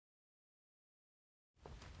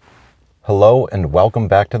Hello and welcome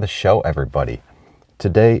back to the show, everybody.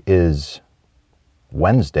 Today is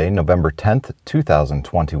Wednesday, November 10th,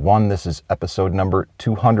 2021. This is episode number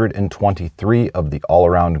 223 of the All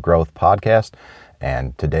Around Growth Podcast.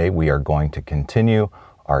 And today we are going to continue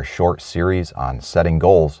our short series on setting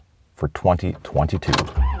goals for 2022.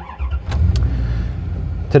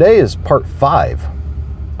 Today is part 5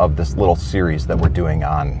 of this little series that we're doing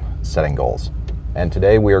on setting goals. And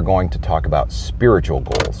today we are going to talk about spiritual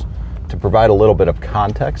goals. To provide a little bit of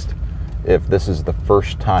context, if this is the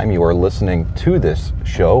first time you are listening to this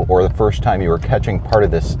show or the first time you are catching part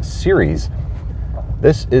of this series,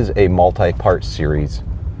 this is a multi-part series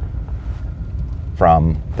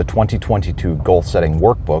from the 2022 Goal Setting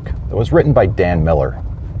Workbook that was written by Dan Miller,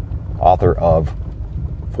 author of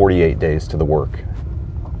 48 Days to the Work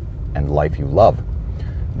and Life You Love.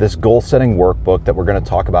 This goal setting workbook that we're going to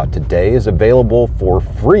talk about today is available for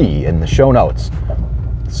free in the show notes.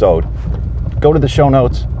 So go to the show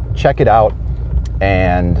notes, check it out,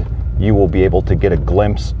 and you will be able to get a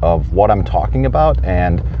glimpse of what I'm talking about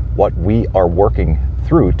and what we are working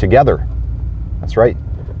through together. That's right.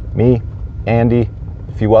 Me, Andy,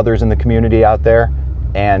 a few others in the community out there,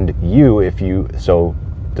 and you if you so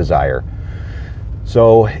desire.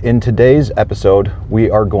 So in today's episode, we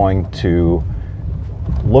are going to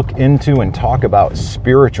look into and talk about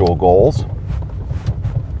spiritual goals,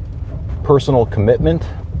 personal commitment,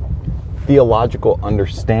 theological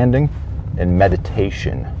understanding, and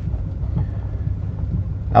meditation.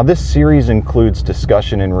 Now, this series includes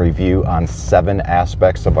discussion and review on 7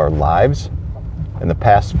 aspects of our lives. In the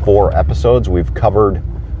past 4 episodes, we've covered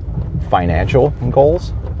financial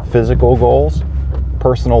goals, physical goals,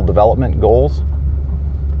 personal development goals,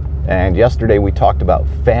 and yesterday we talked about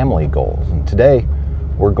family goals. And today,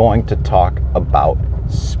 we're going to talk about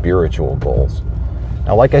spiritual goals.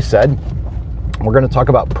 Now, like I said, we're going to talk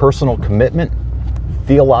about personal commitment,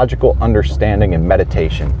 theological understanding, and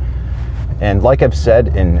meditation. And like I've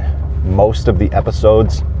said in most of the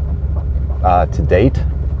episodes to date,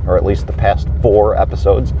 or at least the past 4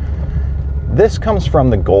 episodes, this comes from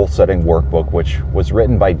the Goal Setting Workbook, which was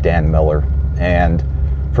written by Dan Miller. And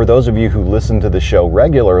for those of you who listen to the show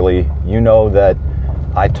regularly, you know that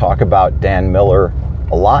I talk about Dan Miller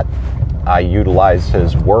a lot. I utilize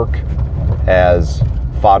his work as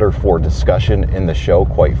fodder for discussion in the show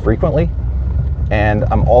quite frequently. And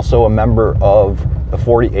I'm also a member of the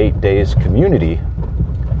 48 Days community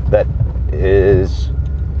that is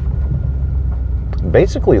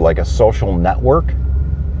basically like a social network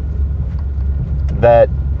that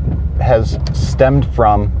has stemmed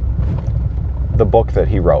from the book that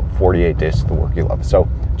he wrote, 48 Days to the Work You Love. So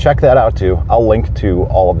check that out too. I'll link to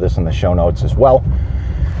all of this in the show notes as well,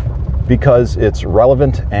 because it's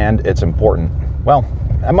relevant and it's important. Well,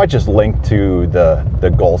 I might just link to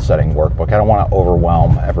the goal setting workbook. I don't want to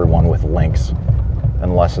overwhelm everyone with links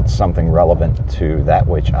unless it's something relevant to that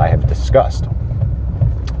which I have discussed.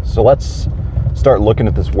 So let's start looking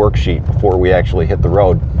at this worksheet before we actually hit the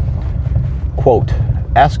road. Quote,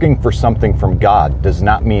 asking for something from God does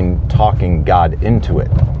not mean talking God into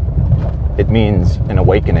it. It means an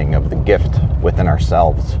awakening of the gift within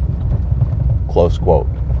ourselves. Close quote.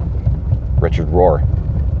 Richard Rohr.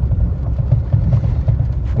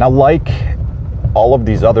 Now, like all of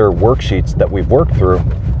these other worksheets that we've worked through,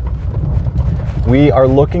 we are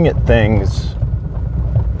looking at things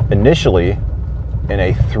initially in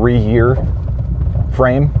a 3-year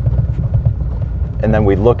frame, and then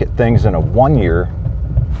we look at things in a 1-year.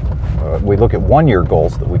 We look at 1-year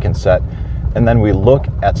goals that we can set, and then we look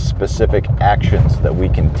at specific actions that we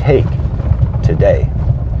can take today.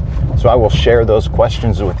 So I will share those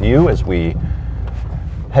questions with you as we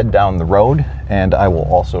head down the road, and I will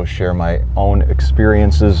also share my own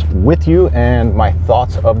experiences with you and my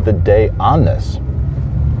thoughts of the day on this.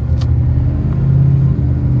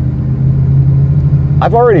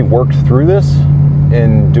 I've already worked through this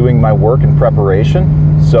in doing my work in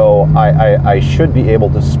preparation, so I should be able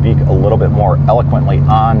to speak a little bit more eloquently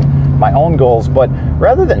on my own goals, but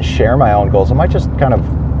rather than share my own goals, I might just kind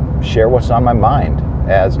of share what's on my mind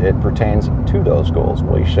as it pertains to those goals.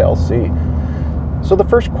 We shall see. So the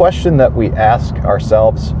first question that we ask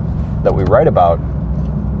ourselves, that we write about,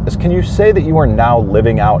 is, can you say that you are now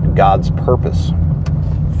living out God's purpose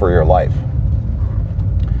for your life?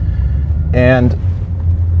 And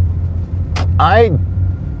I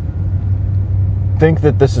think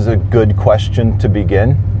that this is a good question to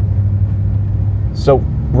begin. So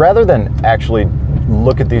rather than actually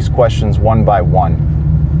look at these questions one by one,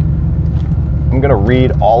 I'm going to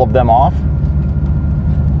read all of them off,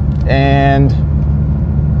 and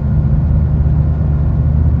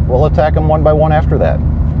we'll attack them one by one after that.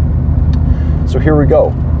 So here we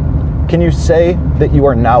go. Can you say that you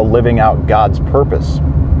are now living out God's purpose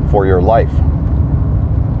for your life?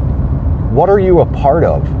 What are you a part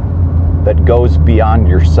of that goes beyond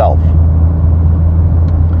yourself?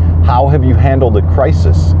 How have you handled a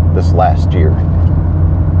crisis this last year?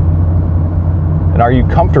 And are you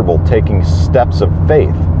comfortable taking steps of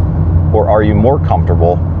faith, or are you more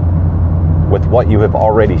comfortable with what you have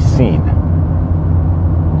already seen?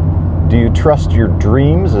 Do you trust your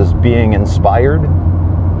dreams as being inspired?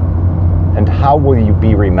 And how will you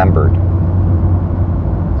be remembered?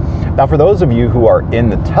 Now, for those of you who are in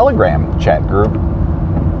the Telegram chat group,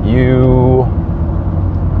 you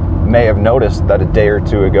may have noticed that a day or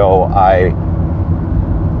two ago I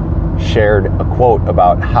shared a quote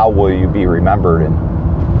about how will you be remembered,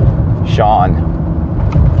 and Sean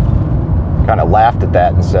kind of laughed at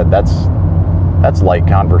that and said that's light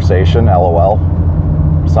conversation, LOL,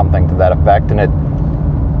 something to that effect. And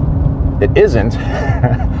it isn't,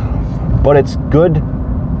 but it's good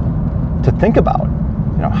to think about.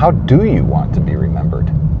 You know, how do you want to be remembered?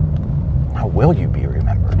 How will you be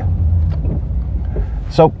remembered?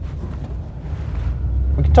 So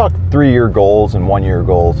we can talk 3-year goals and 1-year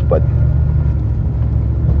goals, but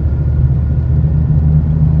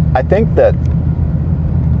I think that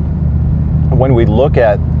when we look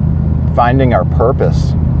at finding our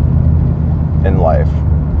purpose in life,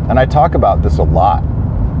 and I talk about this a lot,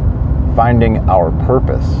 finding our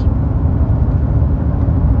purpose.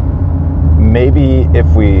 Maybe if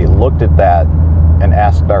we looked at that and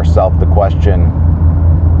asked ourselves the question,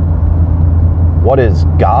 what is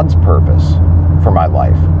God's purpose for my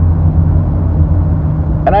life?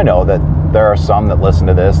 And I know that there are some that listen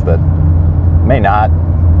to this that may not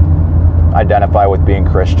identify with being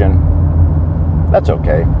Christian. That's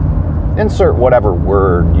okay. Insert whatever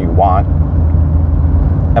word you want.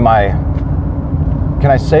 Can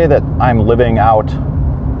I say that I'm living out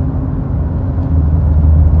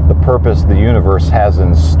the purpose the universe has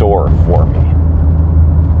in store for me?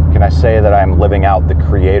 Can I say that I'm living out the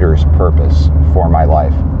Creator's purpose for my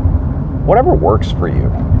life? Whatever works for you,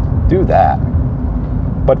 do that.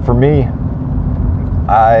 But for me,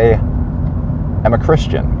 I am a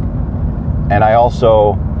Christian, and I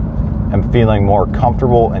also am feeling more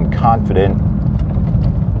comfortable and confident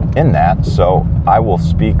in that, so I will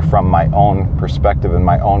speak from my own perspective and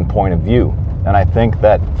my own point of view. And I think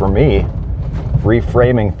that for me,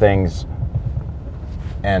 reframing things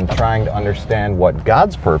and trying to understand what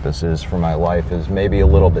God's purpose is for my life is maybe a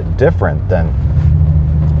little bit different than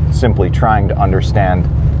simply trying to understand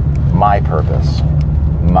my purpose,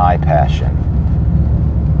 my passion.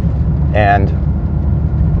 And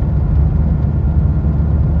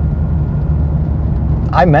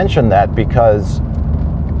I mention that because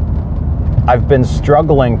I've been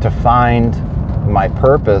struggling to find my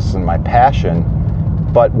purpose and my passion,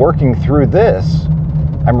 but working through this,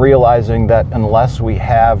 I'm realizing that unless we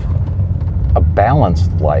have a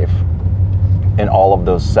balanced life in all of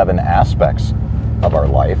those 7 aspects of our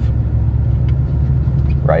life,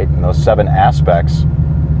 right? And those 7 aspects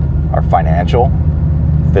are financial,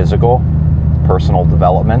 physical, personal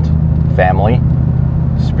development, family,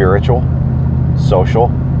 spiritual, social,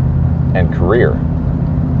 and career.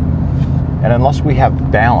 And unless we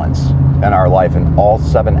have balance in our life in all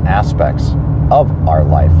 7 aspects of our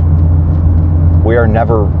life, we are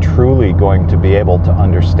never truly going to be able to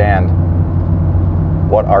understand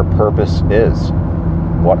what our purpose is,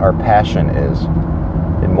 what our passion is.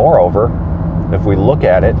 And moreover, if we look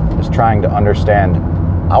at it as trying to understand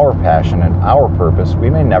our passion and our purpose, we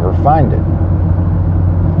may never find it.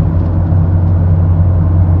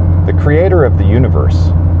 The Creator of the universe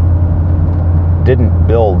didn't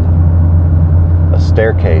build a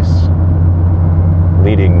staircase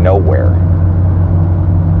leading nowhere.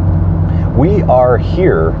 We are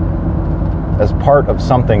here as part of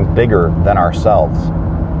something bigger than ourselves,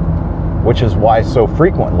 which is why so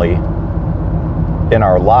frequently in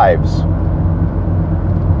our lives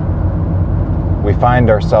we find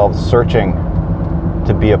ourselves searching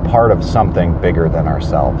to be a part of something bigger than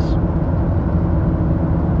ourselves.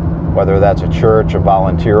 Whether that's a church, a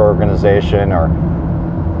volunteer organization, or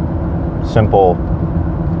simple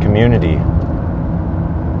community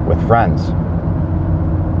with friends.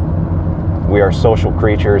 We are social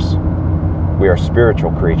creatures. We are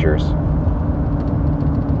spiritual creatures.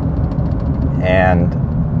 And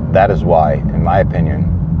that is why, in my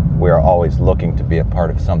opinion, we are always looking to be a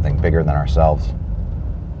part of something bigger than ourselves.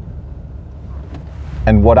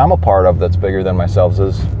 And what I'm a part of that's bigger than myself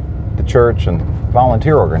is the church and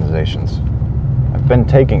volunteer organizations. I've been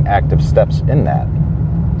taking active steps in that.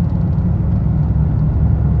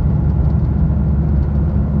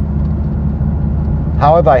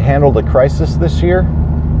 How have I handled a crisis this year?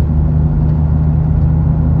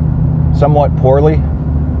 Somewhat poorly.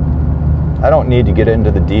 I don't need to get into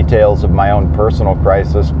the details of my own personal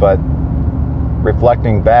crisis, but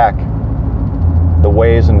reflecting back, the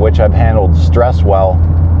ways in which I've handled stress well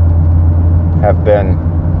have been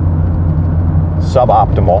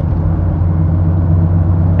suboptimal.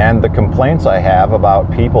 And the complaints I have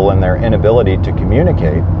about people and their inability to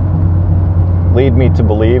communicate lead me to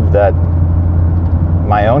believe that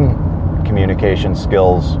my own communication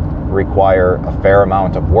skills require a fair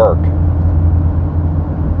amount of work.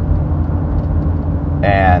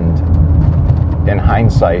 And in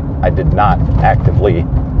hindsight, I did not actively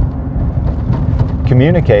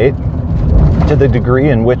communicate to the degree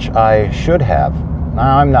in which I should have.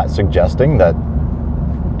 Now, I'm not suggesting that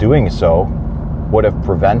doing so would have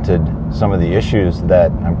prevented some of the issues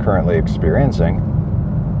that I'm currently experiencing.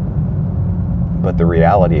 But the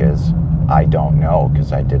reality is, I don't know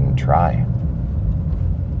because I didn't try.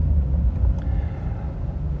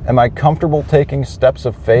 Am I comfortable taking steps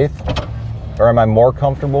of faith? Or am I more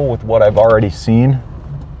comfortable with what I've already seen?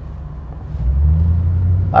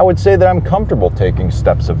 I would say that I'm comfortable taking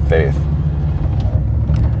steps of faith.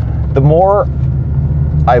 The more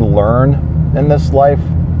I learn in this life,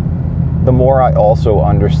 the more I also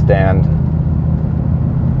understand.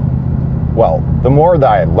 Well, the more that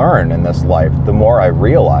I learn in this life, the more I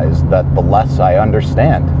realize that the less I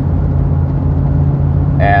understand.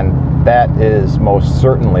 And that is most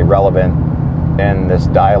certainly relevant in this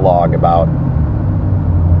dialogue about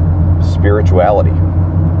spirituality.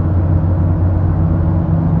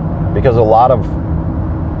 Because a lot of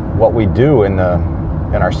what we do in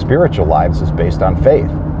our spiritual lives is based on faith.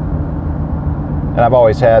 And I've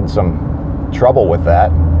always had some trouble with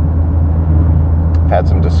that. I've had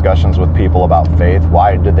some discussions with people about faith.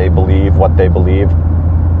 Why do they believe what they believe?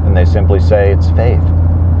 And they simply say it's faith.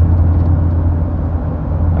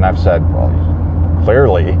 And I've said, well,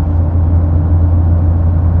 clearly,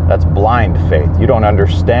 that's blind faith. You don't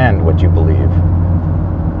understand what you believe.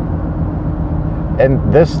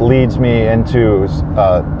 And this leads me into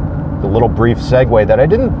a little brief segue that I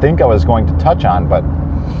didn't think I was going to touch on, but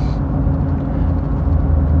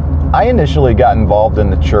I initially got involved in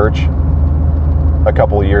the church a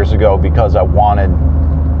couple of years ago because I wanted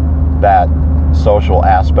that social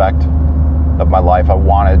aspect of my life. I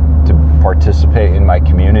wanted to participate in my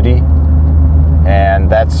community. And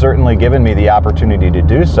that's certainly given me the opportunity to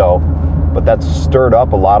do so, but that's stirred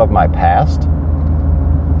up a lot of my past,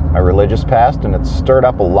 my religious past, and it's stirred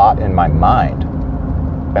up a lot in my mind.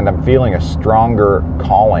 And I'm feeling a stronger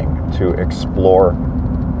calling to explore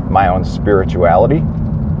my own spirituality,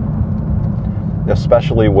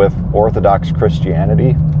 especially with Orthodox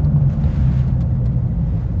Christianity.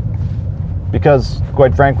 Because,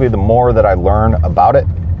 quite frankly, the more that I learn about it,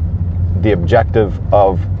 the objective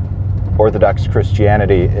of Orthodox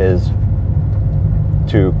Christianity is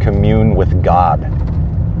to commune with God,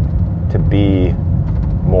 to be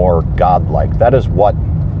more godlike. That is what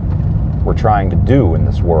we're trying to do in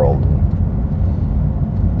this world.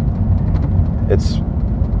 It's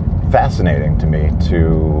fascinating to me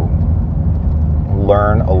to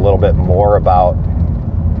learn a little bit more about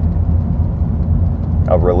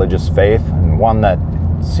a religious faith, and one that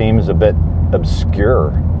seems a bit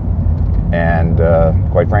obscure and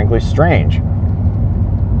quite frankly strange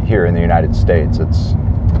here in the United States. It's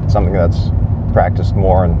something that's practiced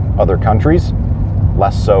more in other countries,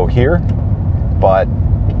 less so here, but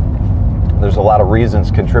there's a lot of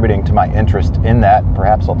reasons contributing to my interest in that.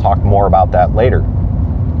 Perhaps I'll talk more about that later.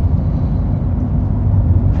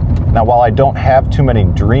 Now, while I don't have too many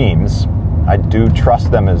dreams, I do trust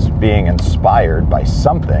them as being inspired by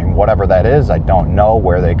something, whatever that is. I don't know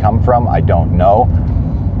where they come from. I don't know.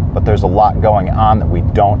 But there's a lot going on that we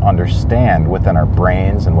don't understand within our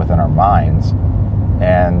brains and within our minds.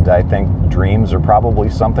 And I think dreams are probably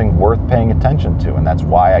something worth paying attention to. And that's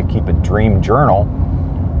why I keep a dream journal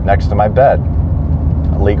next to my bed,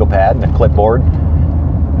 a legal pad and a clipboard.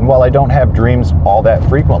 And while I don't have dreams all that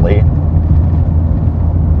frequently,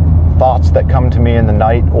 thoughts that come to me in the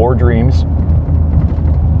night or dreams,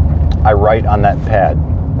 I write on that pad.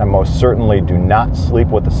 I most certainly do not sleep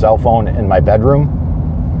with a cell phone in my bedroom.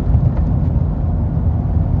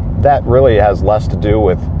 That really has less to do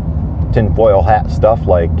with tinfoil hat stuff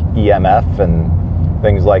like EMF and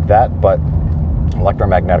things like that, but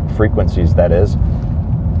electromagnetic frequencies, that is.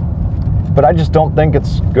 But I just don't think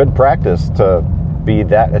it's good practice to be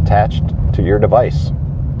that attached to your device,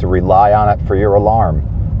 to rely on it for your alarm,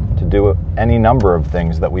 to do any number of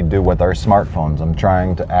things that we do with our smartphones. I'm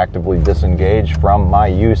trying to actively disengage from my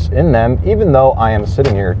use in them, even though I am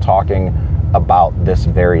sitting here talking about this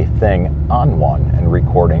very thing on one and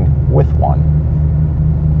recording with one.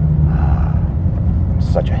 I'm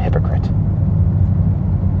such a hypocrite.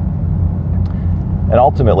 And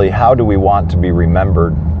ultimately, how do we want to be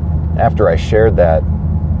remembered? After I shared that,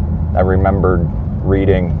 I remembered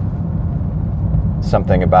reading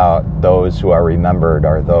something about those who are remembered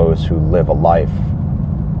are those who live a life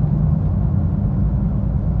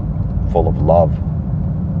full of love.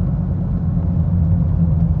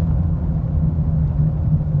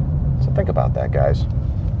 So think about that, guys.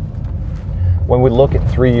 When we look at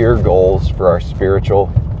 3-year goals for our spiritual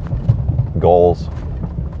goals,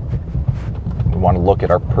 we want to look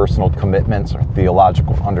at our personal commitments, our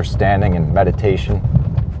theological understanding and meditation.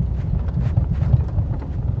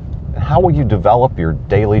 And how will you develop your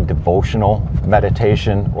daily devotional,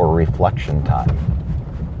 meditation, or reflection time?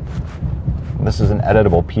 And this is an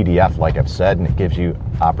editable PDF, like I've said, and it gives you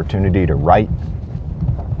opportunity to write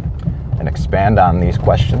and expand on these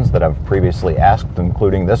questions that I've previously asked,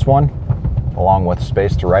 including this one, along with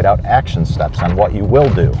space to write out action steps on what you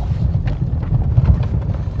will do.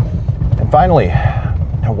 And finally,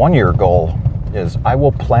 a 1-year goal is I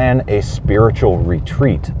will plan a spiritual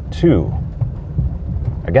retreat to,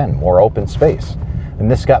 again, more open space.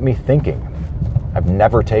 And this got me thinking. I've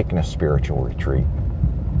never taken a spiritual retreat,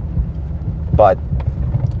 but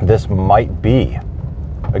this might be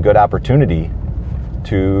a good opportunity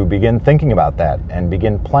to begin thinking about that and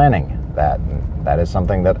begin planning that. And that is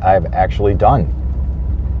something that I've actually done.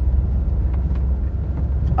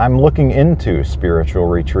 I'm looking into spiritual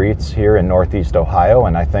retreats here in Northeast Ohio,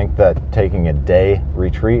 and I think that taking a day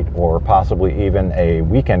retreat or possibly even a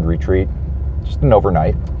weekend retreat, just an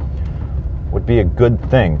overnight, would be a good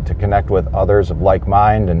thing to connect with others of like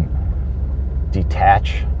mind and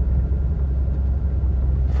detach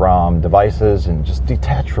from devices and just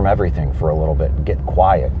detach from everything for a little bit, get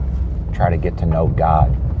quiet, try to get to know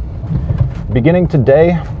God. Beginning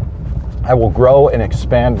today, I will grow and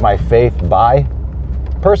expand my faith by,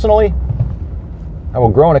 personally, I will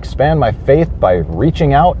grow and expand my faith by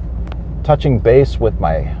reaching out, touching base with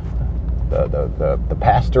the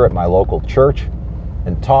pastor at my local church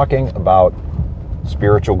and talking about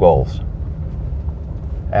spiritual goals.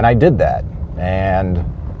 And I did that, and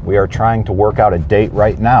we are trying to work out a date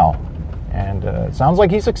right now, and it sounds like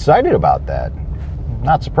he's excited about that.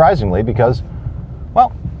 Not surprisingly, because,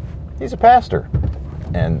 well, he's a pastor,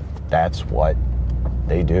 and that's what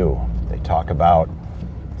they do. They talk about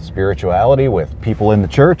spirituality with people in the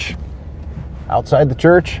church, outside the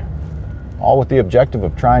church, all with the objective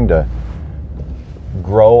of trying to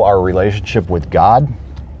grow our relationship with God,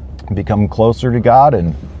 become closer to God,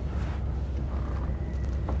 and,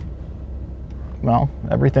 well,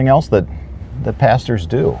 everything else that pastors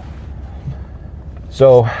do.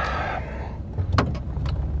 So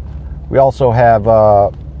we also have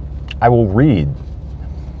I will read.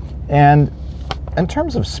 And in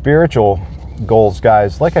terms of spiritual goals,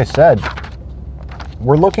 guys, like I said,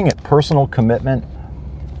 we're looking at personal commitment,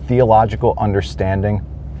 theological understanding,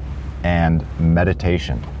 and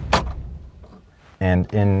meditation.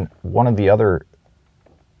 And in one of the other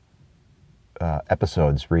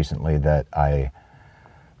episodes recently that I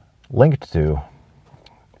linked to,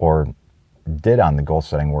 or did on the goal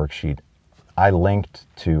setting worksheet, I linked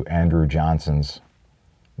to Andrew Johnson's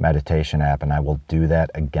meditation app, and I will do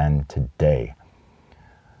that again today.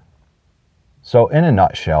 So in a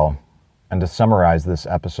nutshell, and to summarize this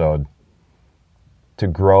episode, to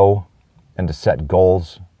grow and to set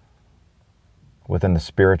goals within the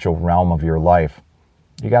spiritual realm of your life,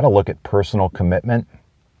 you got to look at personal commitment,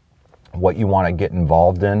 what you want to get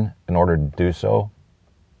involved in order to do so,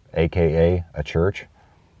 aka a church,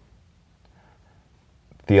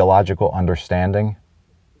 theological understanding,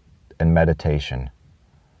 and meditation.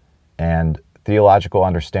 And theological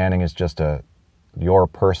understanding is just your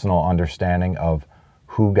personal understanding of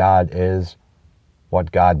who God is,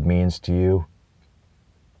 what God means to you,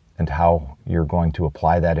 and how you're going to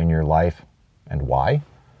apply that in your life and why.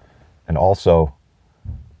 And also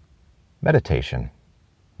meditation.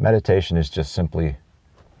 Meditation is just simply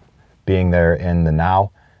being there in the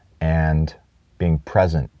now and being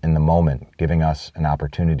present in the moment, giving us an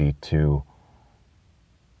opportunity to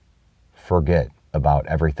forget about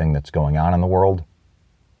everything that's going on in the world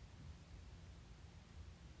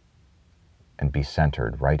and be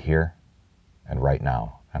centered right here and right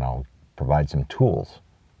now. And I'll provide some tools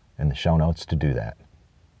in the show notes to do that.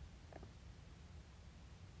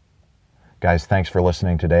 Guys, thanks for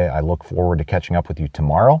listening today. I look forward to catching up with you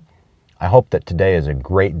tomorrow. I hope that today is a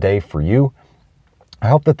great day for you. I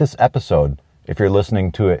hope that this episode, if you're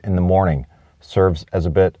listening to it in the morning, serves as a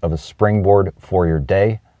bit of a springboard for your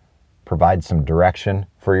day. provide some direction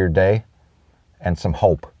for your day and some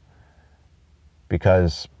hope.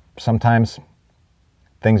 Because sometimes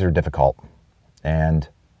things are difficult, and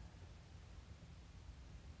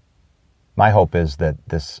my hope is that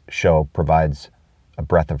this show provides a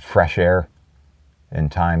breath of fresh air in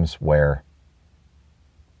times where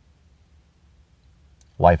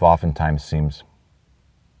life oftentimes seems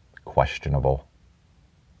questionable.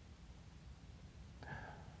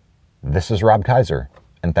 This is Rob Kaiser,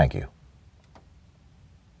 and thank you.